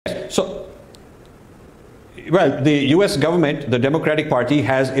So, well, the US government, the Democratic Party,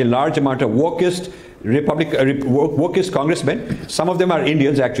 has a large amount of wokeist wokeist congressmen. Some of them are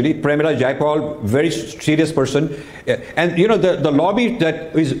Indians, actually. Premila Jaipal, very serious person. And you know, the lobby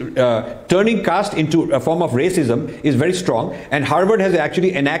that is turning caste into a form of racism is very strong. And Harvard has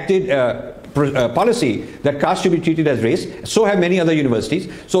actually enacted policy that caste should be treated as race. So have many other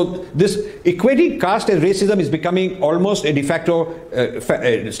universities. So this equating caste as racism is becoming almost a de facto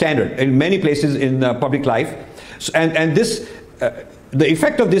standard in many places in public life. So, and this, the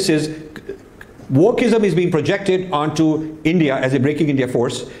effect of this is wokeism is being projected onto India as a breaking India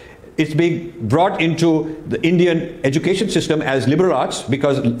force. It's being brought into the Indian education system as liberal arts,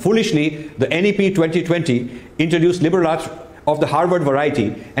 because foolishly the NEP 2020 introduced liberal arts of the Harvard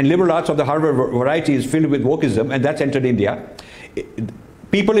variety, and liberal arts of the Harvard variety is filled with wokeism, and that's entered India.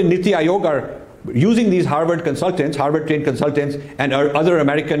 People in Niti Aayog are using these Harvard consultants, Harvard-trained consultants, and other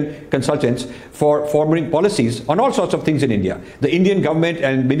American consultants for forming policies on all sorts of things in India. The Indian government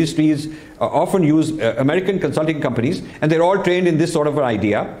and ministries often use American consulting companies, and they're all trained in this sort of an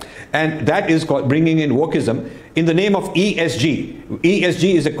idea, and that is bringing in wokeism in the name of ESG.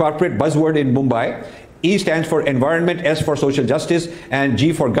 ESG is a corporate buzzword in Mumbai. E stands for environment, S for social justice, and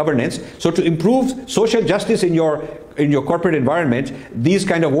G for governance. So to improve social justice in your corporate environment, these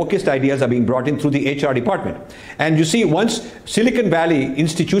kind of wokeist ideas are being brought in through the HR department. And you see, once Silicon Valley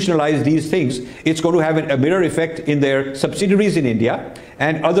institutionalized these things, it's going to have a mirror effect in their subsidiaries in India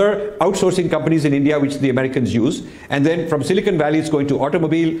and other outsourcing companies in India, which the Americans use. And then from Silicon Valley, it's going to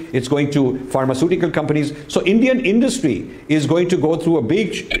automobile, it's going to pharmaceutical companies. So Indian industry is going to go through a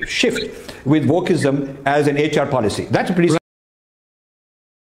big shift with wokeism as an HR policy. That's pretty